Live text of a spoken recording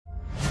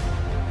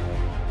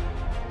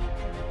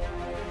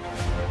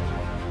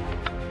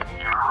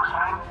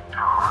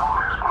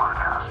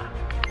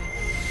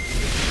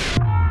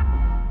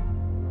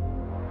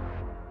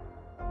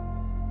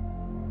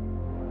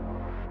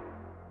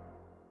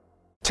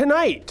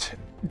Tonight,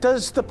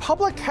 does the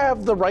public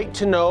have the right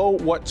to know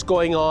what's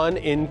going on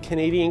in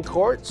Canadian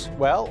courts?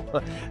 Well,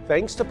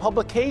 thanks to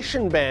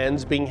publication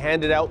bans being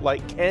handed out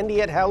like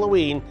candy at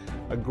Halloween,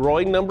 a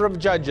growing number of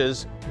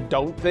judges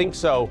don't think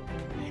so.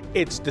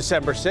 It's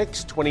December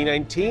 6,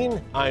 2019.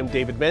 I'm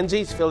David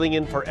Menzies, filling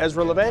in for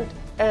Ezra Levent,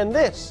 and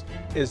this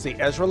is the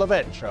Ezra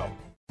Levent Show.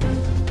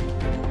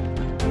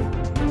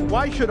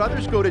 Why should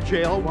others go to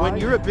jail when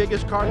you're the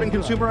biggest carbon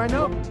consumer I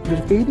know?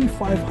 There's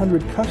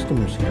 8,500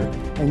 customers here,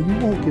 and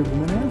you won't give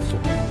them an answer.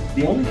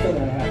 The only thing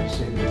I have to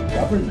say to the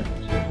government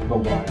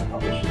about why I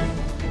publish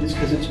it is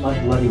because it's my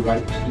bloody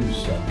right to do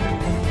so.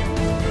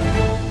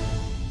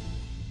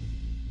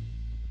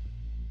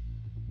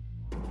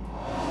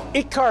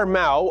 Ikar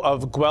Mao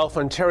of Guelph,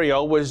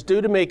 Ontario, was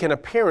due to make an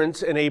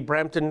appearance in a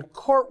Brampton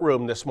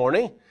courtroom this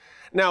morning.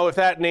 Now, if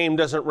that name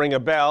doesn't ring a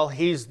bell,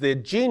 he's the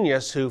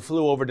genius who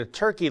flew over to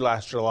Turkey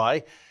last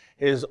July.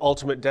 His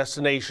ultimate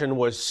destination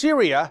was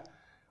Syria.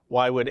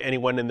 Why would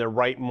anyone in their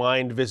right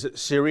mind visit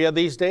Syria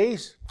these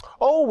days?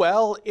 Oh,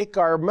 well,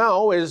 Ikar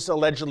Mao is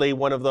allegedly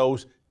one of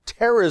those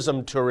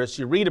terrorism tourists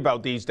you read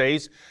about these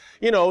days.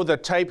 You know, the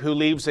type who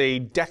leaves a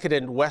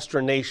decadent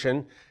Western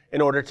nation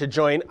in order to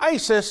join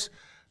ISIS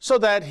so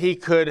that he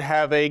could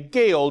have a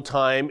gay old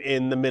time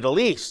in the Middle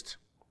East.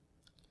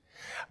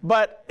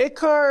 But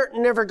Ikar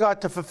never got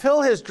to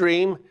fulfill his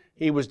dream.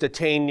 He was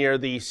detained near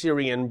the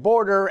Syrian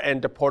border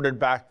and deported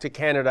back to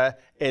Canada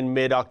in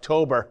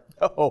mid-October.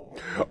 Oh,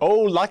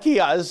 lucky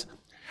us.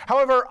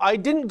 However, I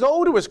didn't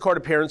go to his court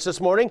appearance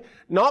this morning,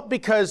 not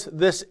because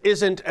this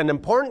isn't an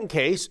important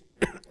case.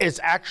 It's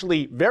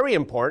actually very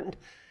important.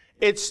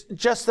 It's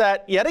just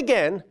that, yet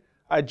again,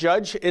 a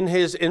judge in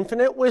his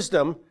infinite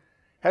wisdom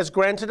has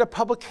granted a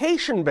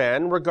publication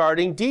ban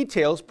regarding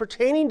details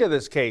pertaining to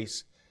this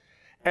case.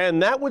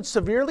 And that would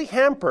severely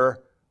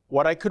hamper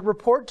what I could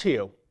report to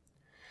you.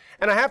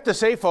 And I have to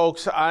say,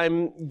 folks,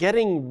 I'm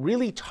getting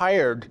really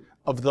tired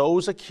of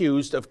those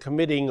accused of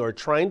committing or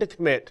trying to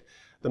commit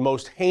the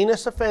most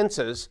heinous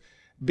offenses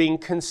being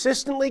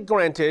consistently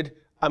granted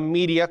a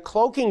media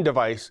cloaking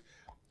device.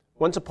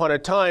 Once upon a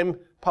time,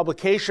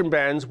 publication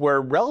bans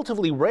were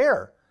relatively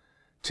rare.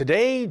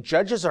 Today,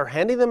 judges are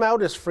handing them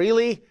out as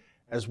freely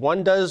as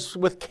one does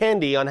with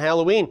candy on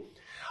Halloween.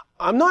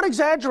 I'm not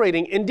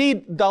exaggerating.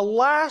 Indeed, the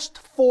last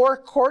 4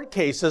 court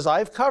cases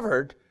I've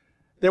covered,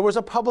 there was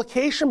a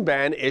publication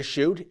ban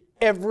issued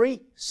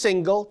every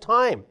single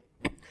time.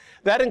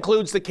 That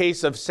includes the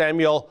case of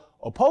Samuel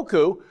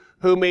Opoku,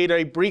 who made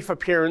a brief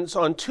appearance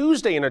on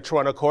Tuesday in a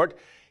Toronto court.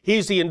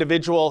 He's the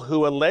individual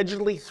who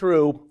allegedly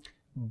threw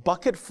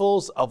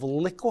bucketfuls of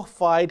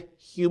liquefied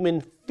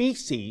human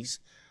feces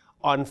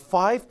on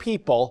 5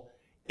 people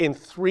in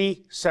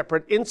 3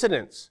 separate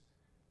incidents.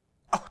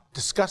 Oh,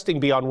 disgusting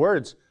beyond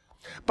words.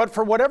 But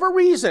for whatever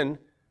reason,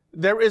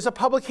 there is a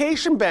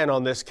publication ban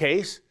on this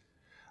case.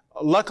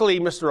 Luckily,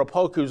 Mr.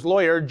 Opoku's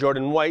lawyer,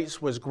 Jordan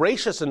Weiss, was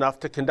gracious enough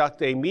to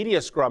conduct a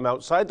media scrum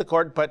outside the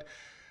court, but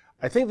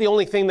I think the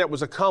only thing that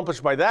was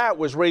accomplished by that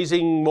was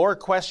raising more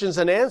questions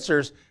than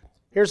answers.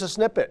 Here's a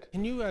snippet.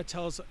 Can you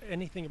tell us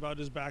anything about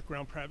his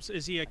background, perhaps?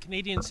 Is he a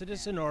Canadian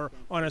citizen or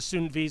on a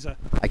student visa?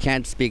 I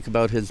can't speak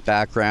about his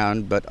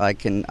background, but I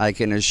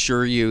can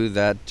assure you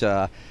that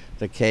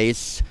the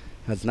case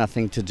has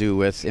nothing to do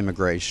with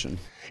immigration.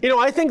 You know,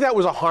 I think that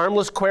was a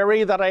harmless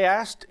query that I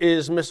asked.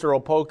 Is Mr.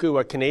 Opoku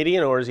a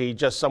Canadian or is he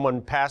just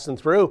someone passing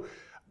through?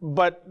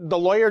 But the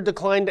lawyer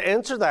declined to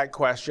answer that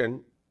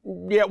question.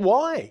 Yet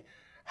why?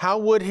 How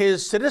would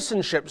his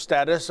citizenship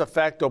status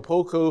affect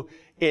Opoku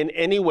in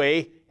any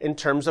way in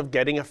terms of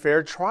getting a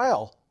fair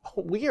trial?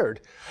 Weird.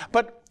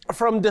 But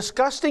from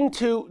disgusting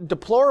to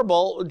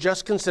deplorable,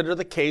 just consider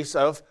the case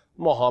of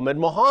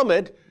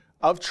Mohammed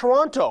of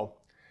Toronto.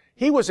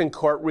 He was in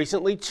court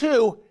recently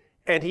too,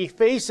 and he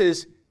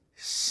faces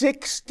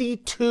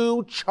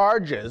 62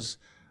 charges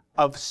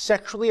of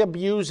sexually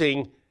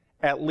abusing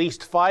at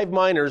least 5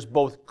 minors,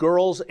 both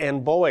girls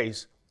and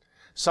boys.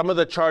 Some of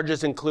the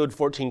charges include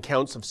 14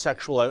 counts of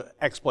sexual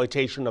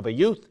exploitation of a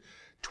youth,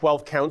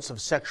 12 counts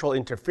of sexual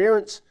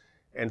interference,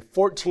 and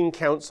 14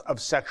 counts of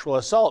sexual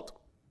assault.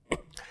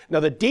 Now,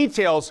 the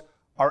details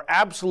are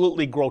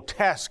absolutely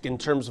grotesque in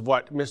terms of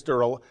what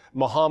Mr.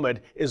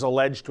 Mohammed is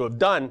alleged to have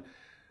done.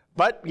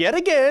 But yet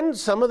again,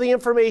 some of the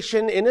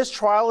information in his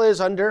trial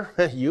is under,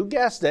 you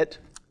guessed it,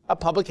 a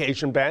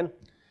publication ban.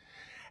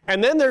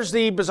 And then there's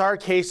the bizarre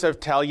case of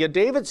Talia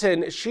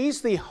Davidson.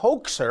 She's the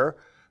hoaxer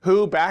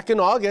who back in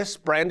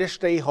August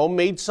brandished a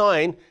homemade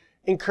sign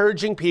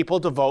encouraging people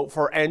to vote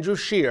for Andrew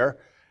Scheer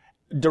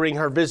during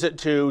her visit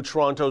to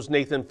Toronto's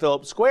Nathan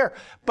Phillips Square.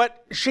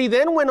 But she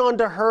then went on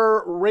to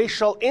her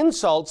racial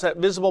insults at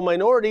visible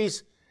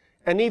minorities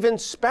and even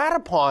spat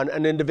upon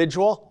an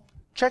individual.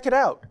 Check it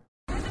out.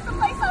 This is a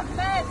place of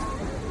men.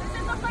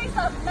 This is a place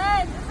of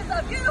men. This is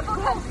a beautiful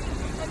country.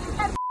 And you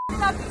can't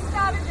not be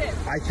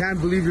savages. I can't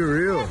believe you're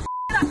real. You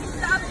can't be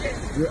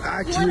savages. You're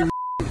actually You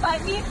wanna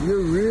fight me?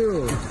 You're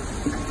real.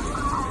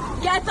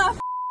 Get the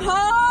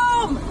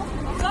home.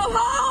 Go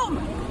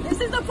home.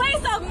 This is a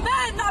place of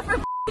men, not for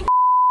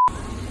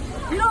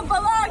You don't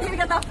belong here.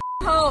 Get the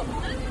home.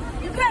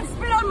 You can't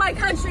spit on my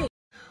country.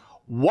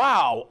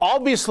 Wow,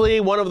 obviously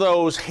one of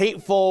those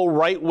hateful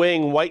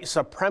right-wing white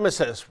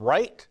supremacists,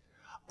 right?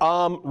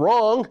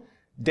 Wrong.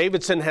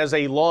 Davidson has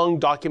a long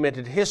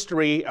documented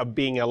history of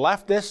being a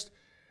leftist.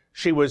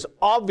 She was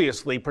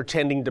obviously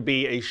pretending to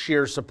be a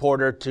sheer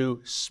supporter to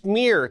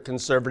smear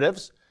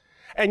conservatives.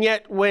 And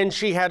yet when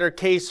she had her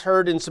case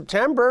heard in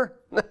September,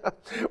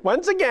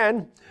 once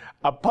again,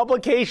 a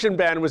publication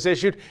ban was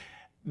issued.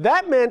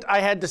 That meant I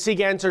had to seek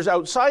answers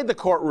outside the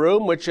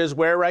courtroom, which is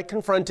where I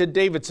confronted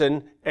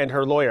Davidson and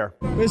her lawyer.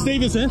 Ms.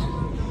 Davidson,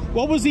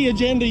 what was the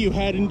agenda you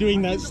had in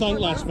doing that stunt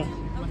last night?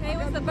 Okay, it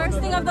was the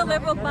bursting of the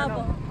liberal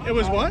bubble. It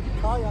was what?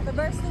 The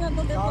bursting of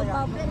the liberal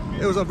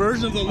bubble. It was a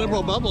version of the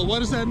liberal bubble. What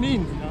does that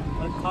mean?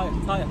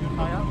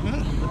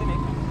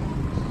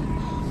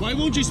 Why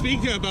won't you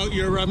speak about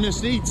your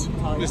misdeeds,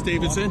 Ms.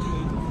 Davidson?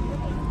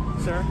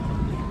 Sir?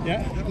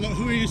 Yeah?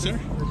 Who are you, sir?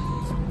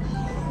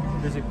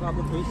 There's a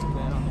publication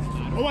ban on this.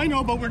 Oh, I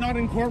know, but we're not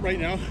in court right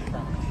now.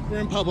 We're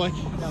in public.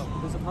 No,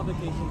 there's a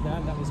publication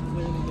ban that was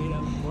clearly made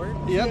out in court.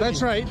 Yeah,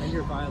 that's right. And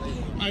you're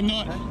violating. I'm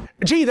not.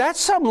 Gee, that's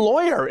some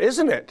lawyer,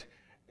 isn't it?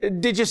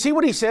 Did you see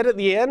what he said at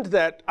the end?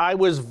 That I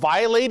was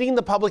violating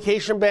the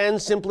publication ban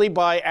simply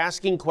by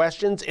asking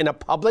questions in a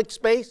public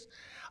space?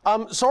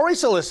 Sorry,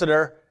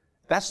 solicitor,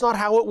 that's not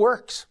how it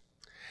works.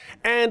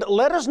 And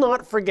let us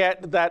not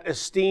forget that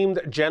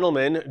esteemed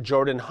gentleman,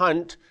 Jordan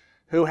Hunt,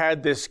 who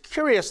had this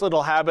curious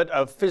little habit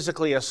of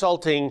physically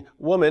assaulting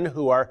women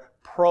who are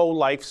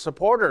pro-life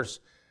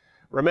supporters.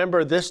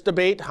 Remember this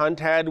debate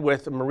Hunt had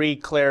with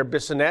Marie-Claire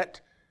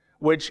Bissonnette,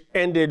 which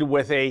ended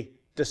with a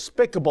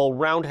despicable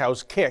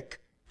roundhouse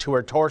kick to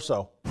her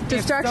torso.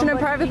 Destruction of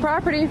private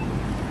property.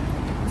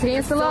 It's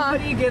against the law.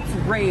 Somebody gets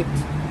raped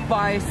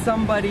by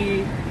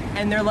somebody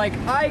and they're like,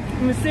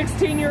 I'm a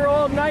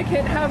 16-year-old and I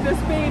can't have this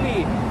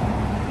baby.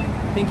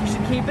 Think you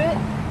should keep it?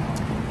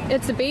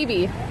 It's a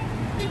baby.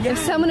 Yeah. If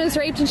someone was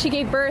raped and she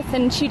gave birth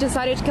and she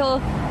decided to kill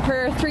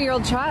her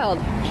 3-year-old child.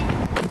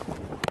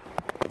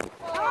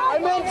 I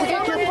meant to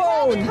get your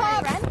phone.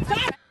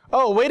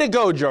 Oh, way to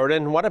go,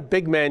 Jordan. What a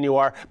big man you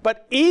are.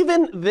 But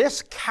even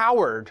this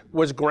coward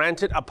was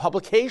granted a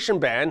publication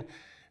ban,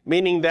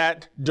 meaning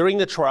that during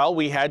the trial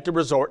we had to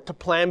resort to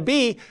Plan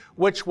B,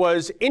 which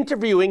was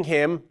interviewing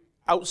him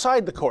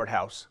outside the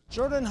courthouse.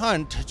 Jordan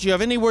Hunt, do you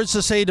have any words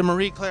to say to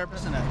Marie-Claire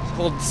Bissonnette?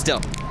 Hold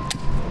still.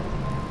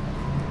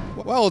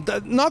 Well,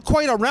 not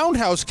quite a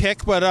roundhouse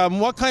kick, but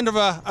what kind of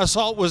a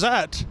assault was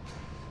that?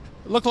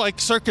 It looked like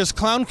circus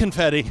clown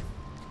confetti.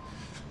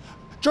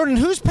 Jordan,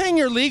 who's paying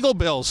your legal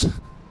bills?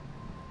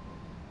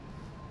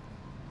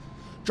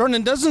 Jordan,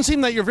 it doesn't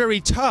seem that you're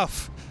very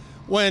tough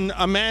when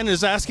a man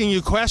is asking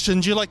you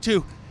questions. You like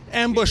to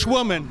ambush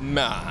women.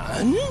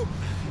 Man,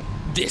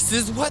 this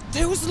is what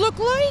those look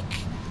like?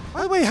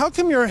 By the way, how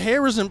come your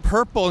hair isn't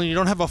purple and you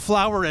don't have a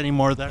flower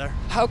anymore there?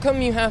 How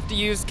come you have to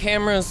use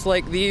cameras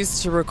like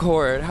these to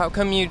record? How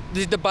come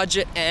did the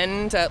budget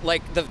end at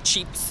like the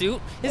cheap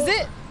suit? Is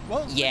it?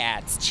 Well, yeah,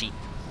 it's cheap.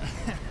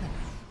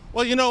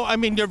 Well, you know, I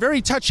mean, you're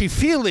very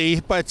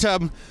touchy-feely, but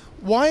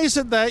why is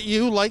it that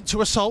you like to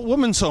assault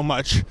women so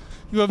much?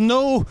 You have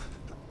no,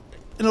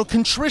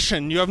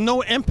 contrition. You have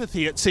no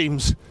empathy, it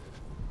seems.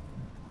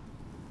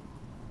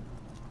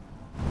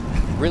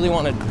 Really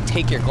want to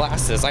take your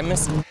glasses. I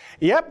miss.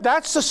 Yep,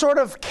 that's the sort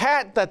of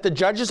cat that the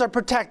judges are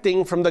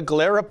protecting from the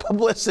glare of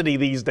publicity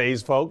these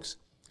days, folks.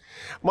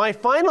 My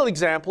final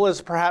example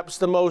is perhaps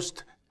the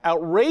most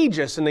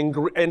outrageous and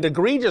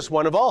egregious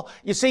one of all.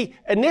 You see,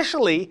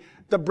 initially,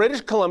 the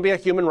British Columbia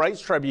Human Rights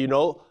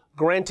Tribunal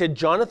granted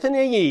Jonathan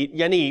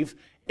Yaniv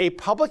a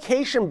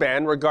publication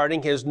ban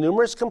regarding his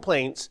numerous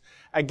complaints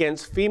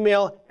against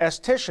female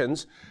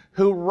estheticians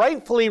who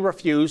rightfully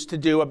refused to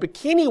do a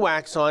bikini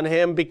wax on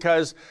him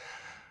because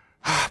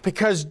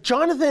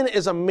Jonathan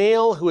is a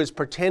male who is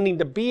pretending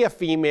to be a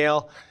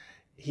female.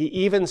 He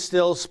even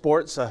still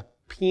sports a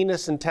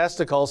penis and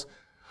testicles.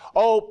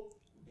 Oh,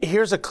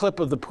 here's a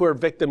clip of the poor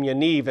victim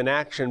Yaniv in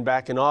action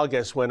back in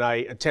August when I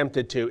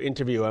attempted to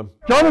interview him.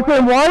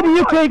 Jonathan, why do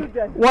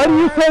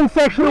you send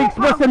sexually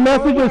explicit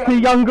messages to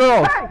young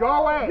girls? Hey, go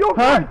away. You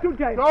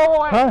Go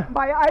away. Huh?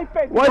 My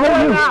iPad. Why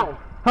don't you? Now.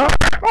 Huh?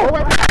 Go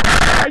away.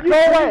 Are you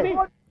kidding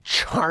me?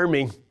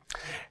 Charming.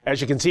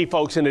 As you can see,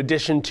 folks, in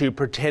addition to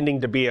pretending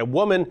to be a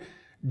woman,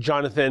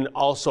 Jonathan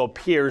also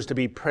appears to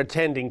be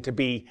pretending to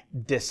be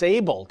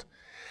disabled.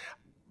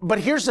 But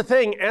here's the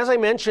thing, as I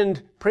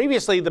mentioned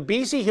previously, the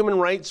BC Human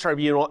Rights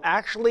Tribunal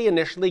actually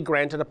initially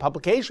granted a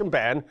publication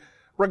ban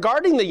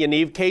regarding the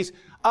Yaniv case.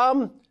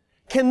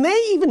 Can they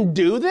even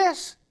do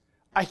this?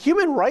 A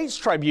human rights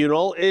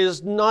tribunal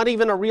is not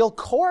even a real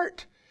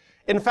court.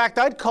 In fact,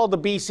 I'd call the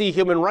BC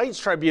Human Rights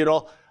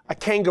Tribunal a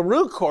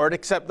kangaroo court,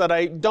 except that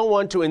I don't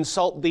want to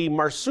insult the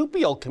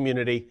marsupial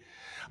community.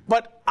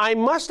 But I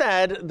must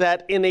add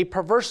that in a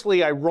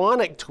perversely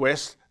ironic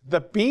twist,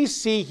 the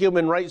BC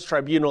Human Rights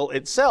Tribunal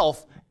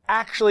itself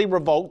actually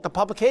revoked the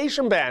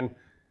publication ban.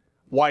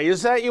 Why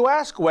is that, you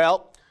ask?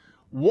 Well,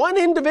 one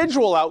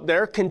individual out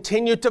there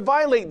continued to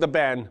violate the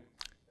ban.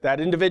 That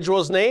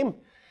individual's name?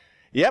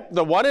 Yep,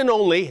 the one and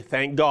only,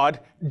 thank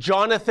God,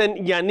 Jonathan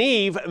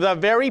Yaniv, the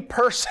very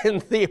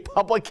person the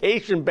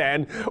publication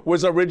ban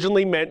was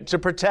originally meant to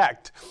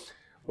protect.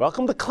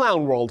 Welcome to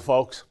Clown World,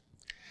 folks.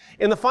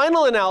 In the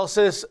final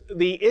analysis,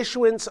 the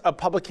issuance of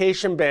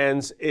publication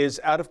bans is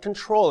out of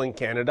control in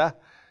Canada.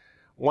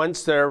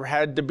 Once there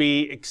had to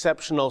be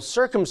exceptional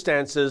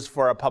circumstances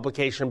for a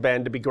publication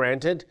ban to be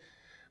granted,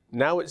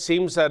 now it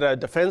seems that a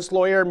defense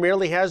lawyer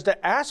merely has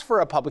to ask for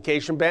a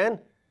publication ban,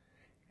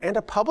 and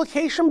a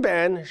publication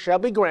ban shall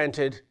be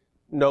granted,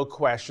 no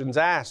questions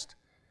asked.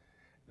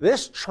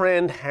 This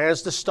trend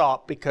has to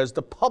stop because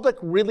the public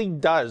really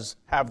does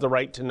have the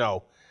right to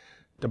know.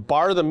 To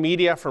bar the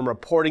media from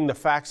reporting the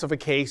facts of a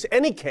case,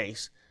 any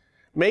case,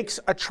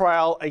 makes a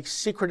trial a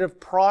secretive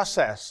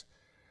process.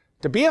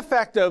 To be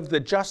effective,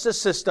 the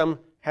justice system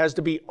has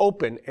to be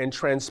open and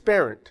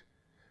transparent.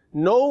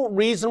 No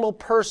reasonable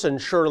person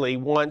surely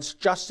wants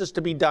justice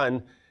to be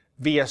done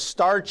via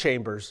star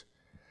chambers,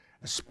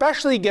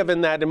 especially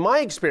given that, in my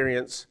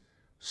experience,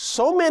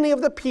 so many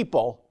of the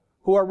people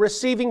who are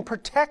receiving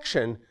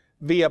protection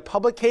via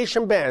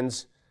publication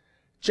bans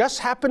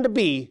just happen to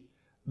be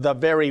the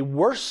very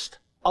worst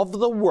of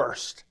the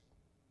worst.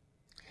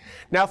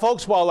 Now,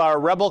 folks, while our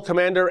rebel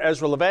commander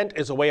Ezra Levant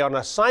is away on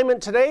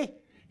assignment today,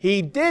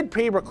 he did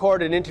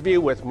pre-record an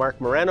interview with Marc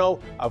Morano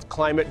of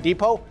Climate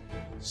Depot.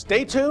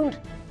 Stay tuned,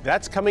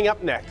 that's coming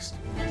up next.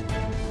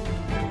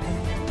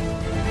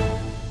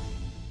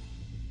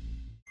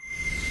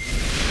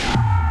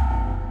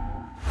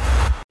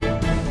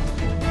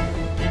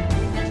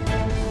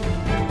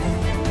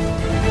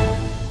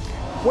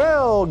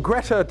 Well,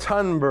 Greta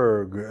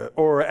Thunberg,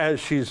 or as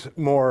she's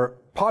more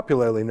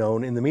popularly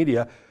known in the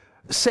media,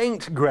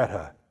 Saint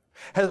Greta,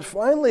 has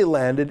finally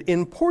landed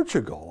in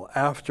Portugal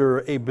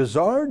after a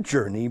bizarre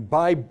journey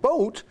by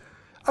boat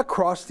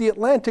across the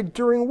Atlantic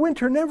during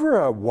winter. Never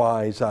a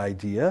wise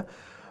idea.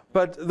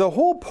 But the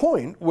whole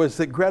point was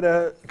that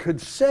Greta could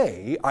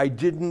say, I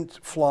didn't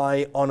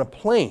fly on a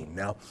plane.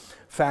 Now,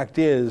 fact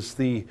is,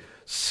 the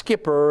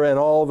skipper and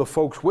all the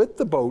folks with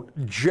the boat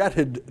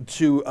jetted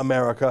to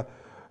America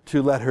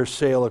to let her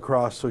sail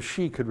across so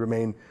she could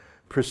remain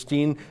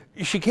pristine.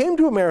 She came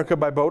to America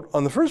by boat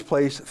on the first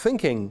place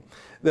thinking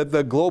that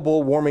the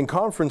global warming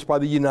conference by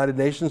the United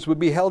Nations would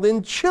be held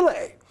in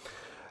Chile.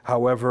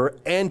 However,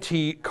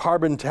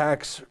 anti-carbon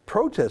tax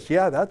protests,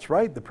 yeah, that's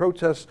right, the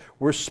protests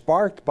were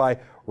sparked by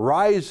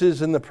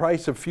rises in the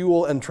price of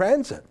fuel and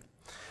transit.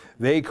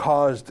 They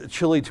caused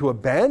Chile to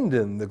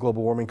abandon the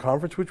global warming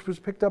conference, which was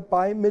picked up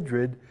by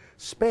Madrid,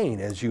 Spain.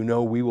 As you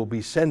know, we will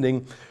be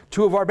sending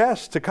two of our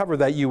best to cover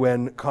that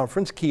UN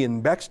conference,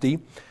 Cian Bexley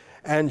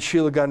and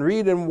Sheila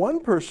Gunn-Reid, and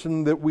one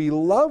person that we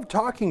love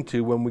talking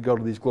to when we go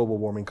to these global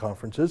warming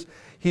conferences.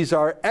 He's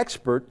our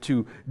expert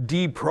to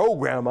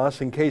deprogram us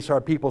in case our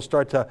people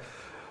start to,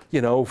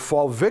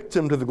 fall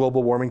victim to the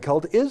global warming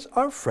cult, is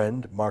our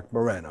friend Marc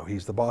Morano.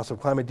 He's the boss of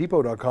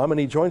ClimateDepot.com, and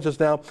he joins us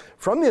now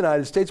from the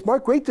United States.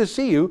 Marc, great to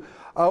see you.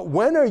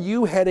 When are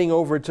you heading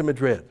over to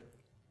Madrid?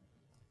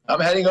 I'm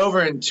heading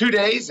over in 2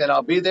 days, and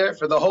I'll be there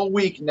for the whole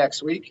week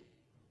next week,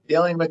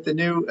 dealing with the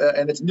new,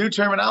 and it's new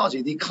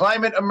terminology, the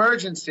climate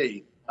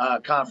emergency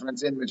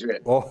conference in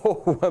Madrid.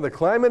 Oh, well, the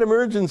climate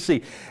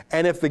emergency.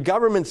 And if the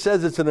government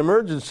says it's an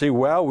emergency,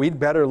 well, we'd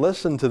better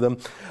listen to them.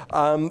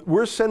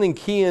 We're sending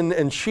Cian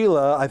and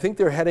Sheila. I think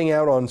they're heading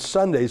out on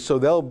Sunday, so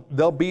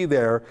they'll be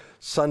there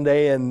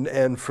Sunday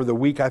and for the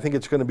week. I think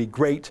it's going to be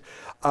great.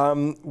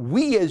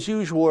 We, as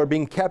usual, are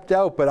being kept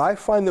out, but I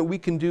find that we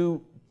can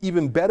do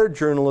even better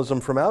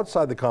journalism from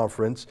outside the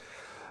conference,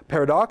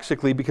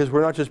 paradoxically, because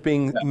we're not just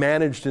being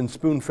managed and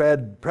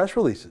spoon-fed press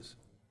releases.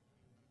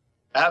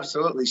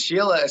 Absolutely.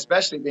 Sheila,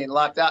 especially being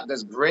locked out,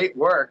 does great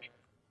work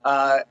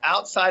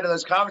outside of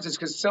those conferences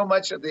because so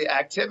much of the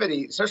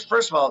activity, so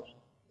first of all,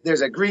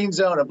 there's a green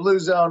zone, a blue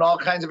zone, all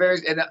kinds of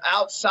areas. And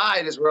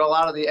outside is where a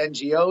lot of the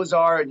NGOs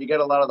are, and you get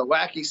a lot of the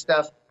wacky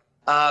stuff.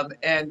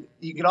 And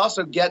you can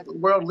also get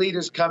world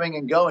leaders coming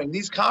and going.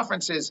 These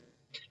conferences,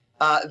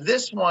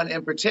 this one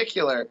in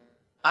particular,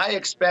 I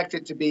expect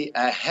it to be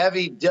a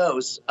heavy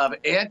dose of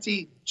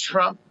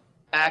anti-Trump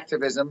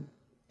activism,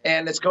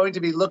 and it's going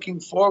to be looking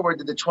forward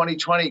to the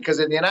 2020,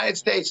 because in the United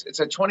States, it's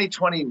a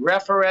 2020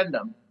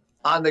 referendum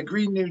on the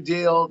Green New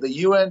Deal, the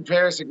UN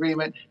Paris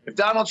Agreement. If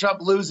Donald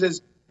Trump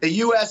loses, the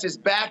U.S. is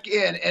back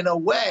in a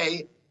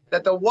way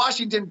that the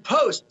Washington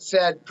Post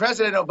said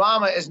President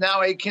Obama is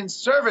now a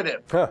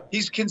conservative.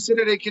 He's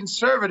considered a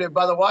conservative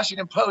by the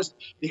Washington Post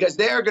because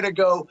they are going to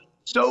go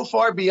so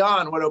far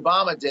beyond what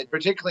Obama did,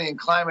 particularly in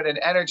climate and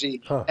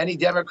energy. Any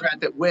Democrat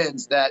that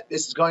wins, that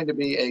this is going to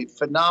be a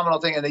phenomenal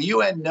thing. And the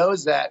UN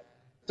knows that.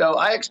 So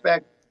I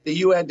expect the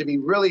UN to be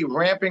really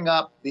ramping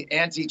up the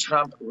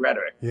anti-Trump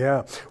rhetoric.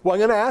 Yeah. Well, I'm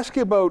going to ask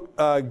you about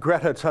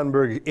Greta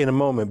Thunberg in a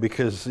moment,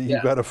 because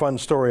you've got a fun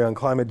story on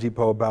Climate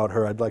Depot about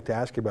her I'd like to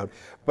ask you about.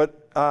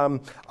 But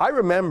I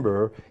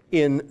remember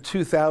in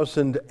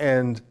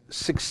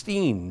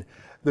 2016,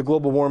 the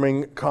global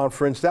warming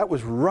conference, that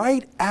was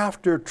right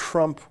after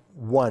Trump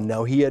won.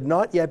 Now, he had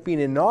not yet been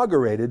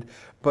inaugurated,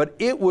 but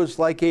it was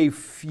like a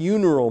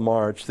funeral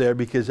march there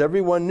because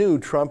everyone knew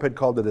Trump had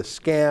called it a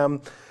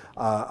scam,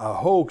 a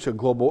hoax, a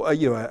global,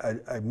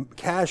 a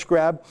cash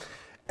grab.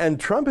 And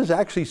Trump has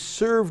actually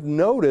served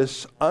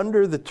notice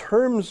under the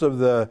terms of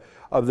the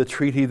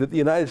treaty that the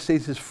United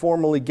States is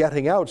formally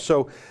getting out.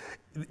 So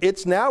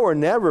it's now or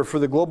never for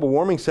the global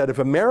warming set. If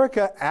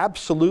America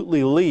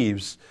absolutely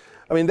leaves,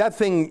 I mean, that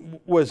thing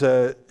was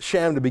a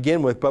sham to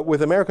begin with, but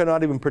with America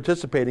not even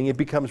participating, it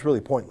becomes really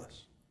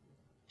pointless.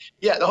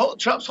 Yeah,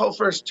 Trump's whole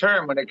first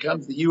term when it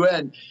comes to the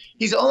UN,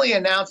 he's only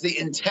announced the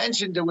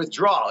intention to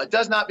withdraw. It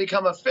does not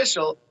become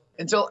official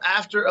until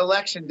after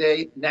Election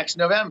Day next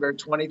November,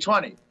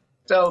 2020.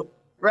 So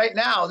right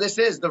now, this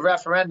is the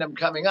referendum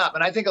coming up.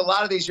 And I think a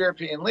lot of these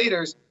European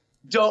leaders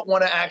don't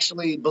want to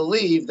actually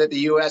believe that the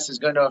U.S. is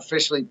going to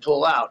officially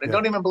pull out. And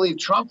don't even believe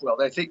Trump will.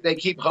 They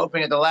keep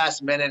hoping at the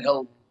last minute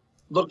he'll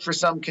look for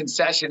some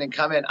concession and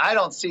come in. I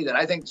don't see that.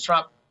 I think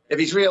Trump, if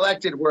he's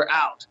reelected, we're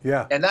out.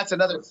 Yeah. And that's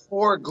another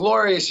 4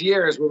 glorious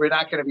years where we're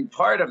not going to be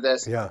part of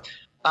this. Yeah.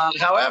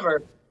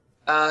 However,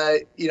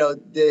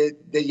 the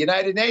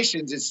United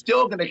Nations is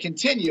still going to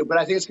continue, but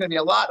I think it's going to be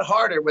a lot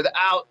harder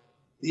without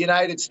the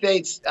United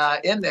States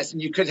in this.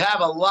 And you could have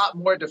a lot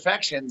more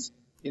defections,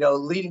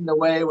 leading the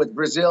way with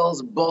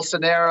Brazil's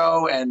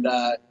Bolsonaro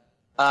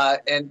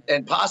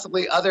and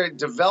possibly other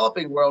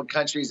developing world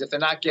countries if they're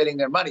not getting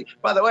their money.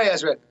 By the way,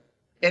 Ezra,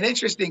 an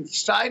interesting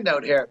side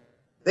note here,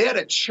 they had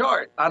a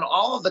chart on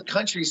all of the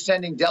countries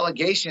sending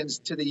delegations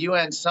to the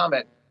UN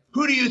summit.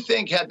 Who do you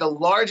think had the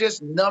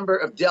largest number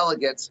of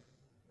delegates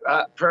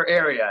per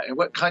area, and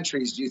what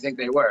countries do you think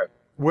they were?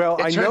 Well,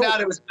 it turned out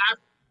it was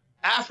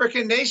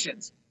African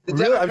nations. The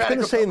really? Democratic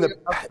Republic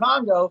of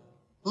Congo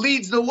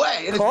leads the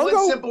way, and it's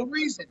one simple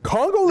reason.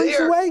 Congo leads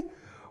the way?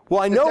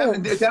 Well, I know.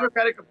 The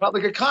Democratic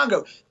Republic of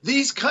Congo.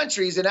 These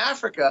countries in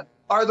Africa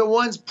are the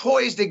ones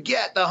poised to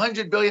get the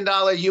 $100 billion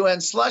UN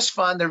slush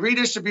fund, the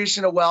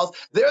redistribution of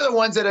wealth. They're the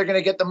ones that are going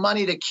to get the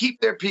money to keep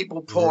their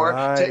people poor,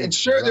 to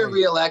ensure their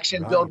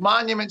reelection, build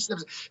monuments.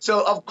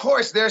 So, of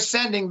course, they're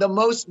sending the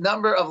most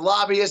number of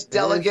lobbyists,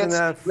 delegates,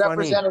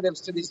 representatives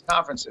to these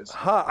conferences.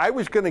 I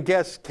was going to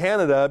guess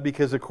Canada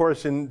because, of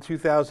course, in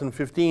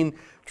 2015,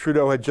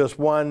 Trudeau had just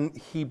won.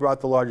 He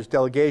brought the largest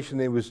delegation.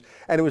 It was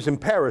in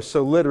Paris,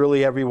 so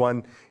literally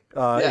everyone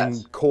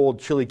in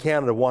cold, chilly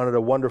Canada wanted a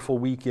wonderful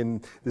week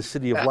in the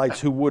City of Lights.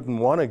 Who wouldn't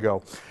want to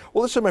go?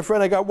 Well, listen, my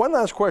friend, I got one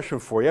last question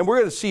for you, and we're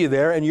going to see you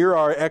there, and you're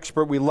our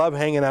expert. We love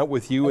hanging out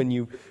with you, and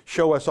you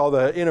show us all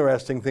the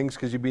interesting things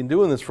because you've been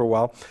doing this for a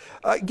while.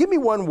 Give me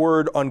one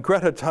word on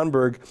Greta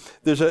Thunberg.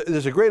 There's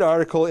a great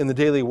article in the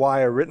Daily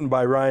Wire written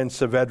by Ryan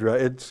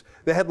Saavedra.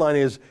 The headline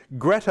is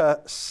Greta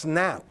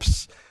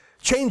Snaps.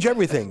 Change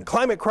everything,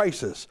 climate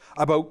crisis,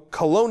 about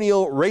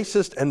colonial,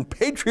 racist, and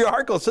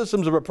patriarchal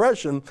systems of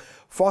oppression,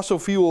 fossil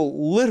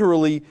fuel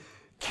literally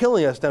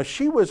killing us. Now,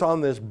 she was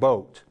on this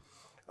boat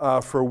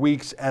for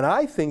weeks, and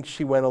I think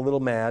she went a little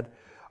mad.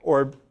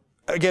 Or,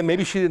 again,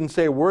 maybe she didn't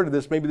say a word of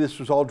this. Maybe this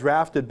was all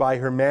drafted by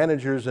her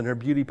managers and her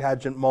beauty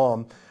pageant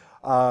mom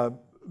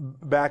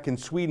back in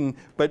Sweden.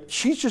 But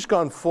she's just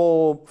gone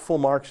full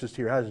Marxist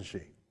here, hasn't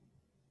she?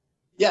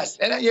 Yes,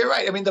 and you're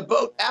right. I mean, the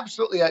boat,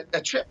 absolutely,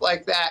 a trip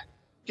like that,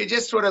 you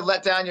just sort of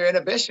let down your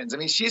inhibitions. I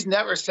mean, she's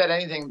never said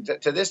anything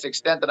to this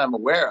extent that I'm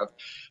aware of.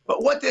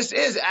 But what this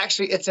is,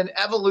 actually, it's an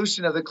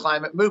evolution of the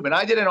climate movement.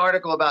 I did an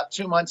article about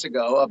 2 months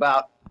ago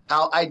about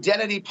how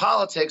identity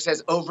politics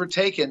has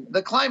overtaken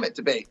the climate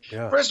debate.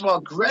 Yeah. First of all,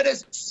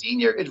 Greta's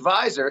senior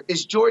advisor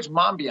is George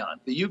Monbiot,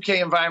 the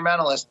UK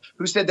environmentalist,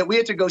 who said that we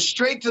had to go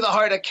straight to the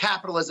heart of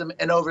capitalism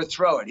and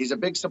overthrow it. He's a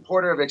big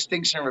supporter of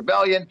Extinction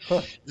Rebellion.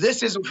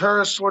 This is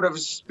her sort of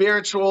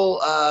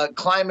spiritual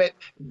climate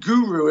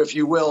guru, if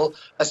you will,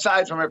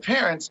 aside from her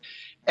parents.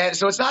 And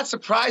so it's not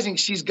surprising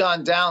she's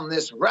gone down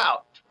this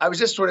route. I was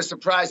just sort of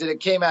surprised that it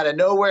came out of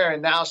nowhere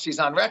and now she's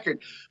on record.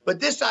 But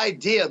this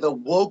idea, the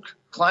woke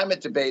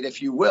climate debate,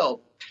 if you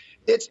will,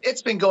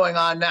 it's been going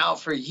on now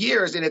for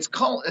years, and it's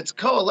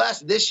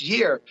coalesced this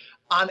year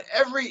on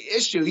every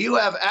issue. You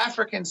have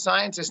African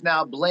scientists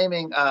now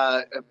blaming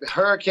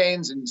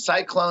hurricanes and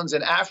cyclones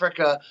in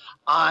Africa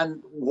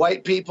on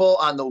white people,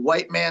 on the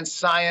white man's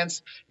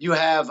science. You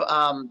have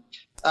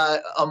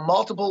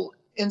multiple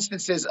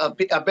instances of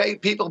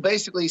people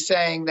basically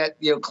saying that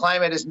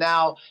climate is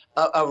now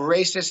a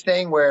racist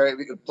thing where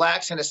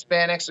blacks and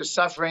Hispanics are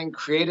suffering,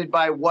 created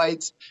by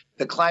whites.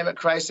 The climate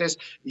crisis.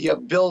 You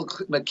have Bill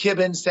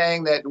McKibben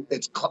saying that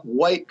it's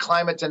white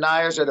climate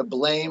deniers are to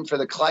blame for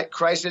the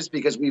crisis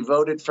because we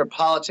voted for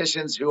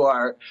politicians who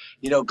are,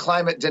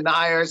 climate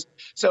deniers.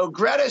 So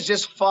Greta's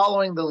just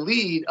following the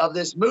lead of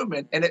this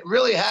movement, and it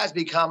really has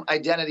become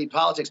identity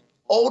politics.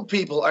 Old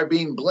people are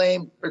being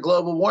blamed for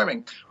global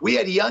warming. We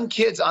had young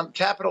kids on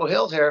Capitol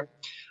Hill here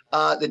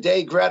the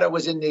day Greta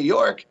was in New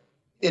York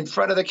in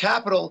front of the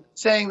Capitol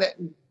saying that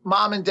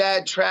Mom and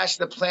Dad trashed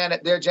the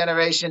planet, their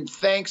generation.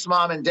 Thanks,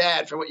 Mom and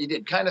Dad, for what you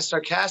did, kind of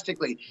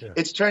sarcastically. Yeah.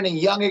 It's turning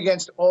young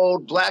against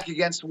old, black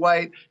against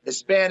white,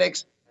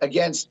 Hispanics,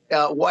 against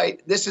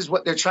white. This is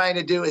what they're trying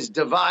to do, is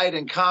divide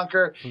and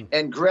conquer.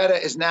 And Greta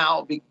is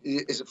now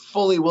is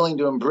fully willing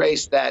to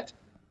embrace that,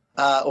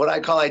 what I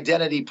call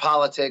identity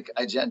politic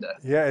agenda.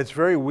 Yeah, it's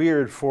very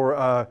weird for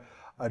a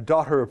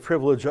daughter of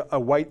privilege, a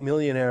white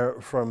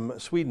millionaire from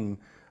Sweden,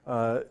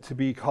 to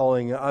be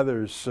calling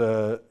others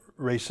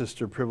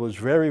racist or privileged.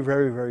 Very,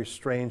 very, very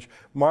strange.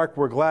 Mark,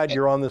 we're glad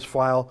you're on this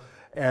file,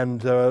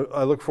 and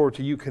I look forward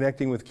to you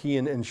connecting with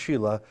Kian and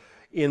Sheila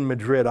in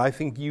Madrid. I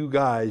think you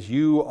guys,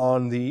 you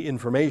on the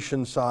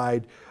information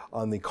side,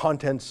 on the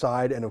content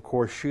side, and of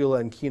course Sheila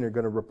and Kian are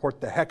going to report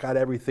the heck out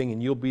of everything,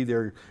 and you'll be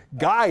their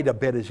guide a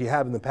bit as you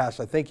have in the past.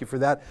 I thank you for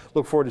that.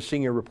 Look forward to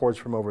seeing your reports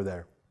from over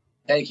there.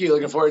 Thank you.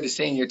 Looking forward to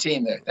seeing your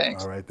team there.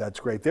 Thanks. All right, that's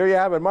great. There you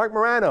have it. Marc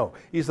Morano.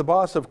 He's the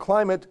boss of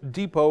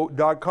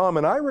ClimateDepot.com,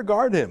 and I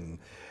regard him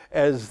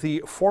as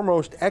the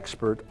foremost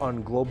expert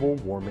on global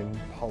warming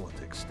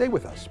politics. Stay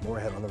with us. More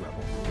ahead on The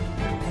Rebel.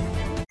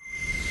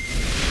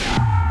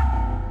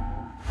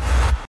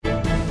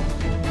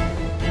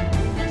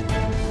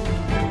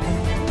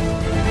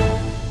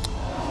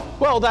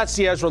 Well, that's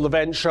the Ezra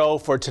Levant Show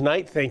for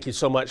tonight. Thank you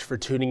so much for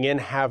tuning in.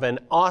 Have an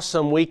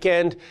awesome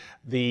weekend.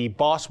 The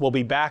boss will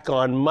be back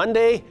on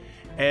Monday.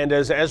 And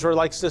as Ezra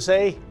likes to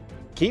say,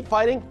 keep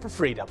fighting for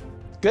freedom.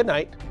 Good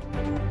night.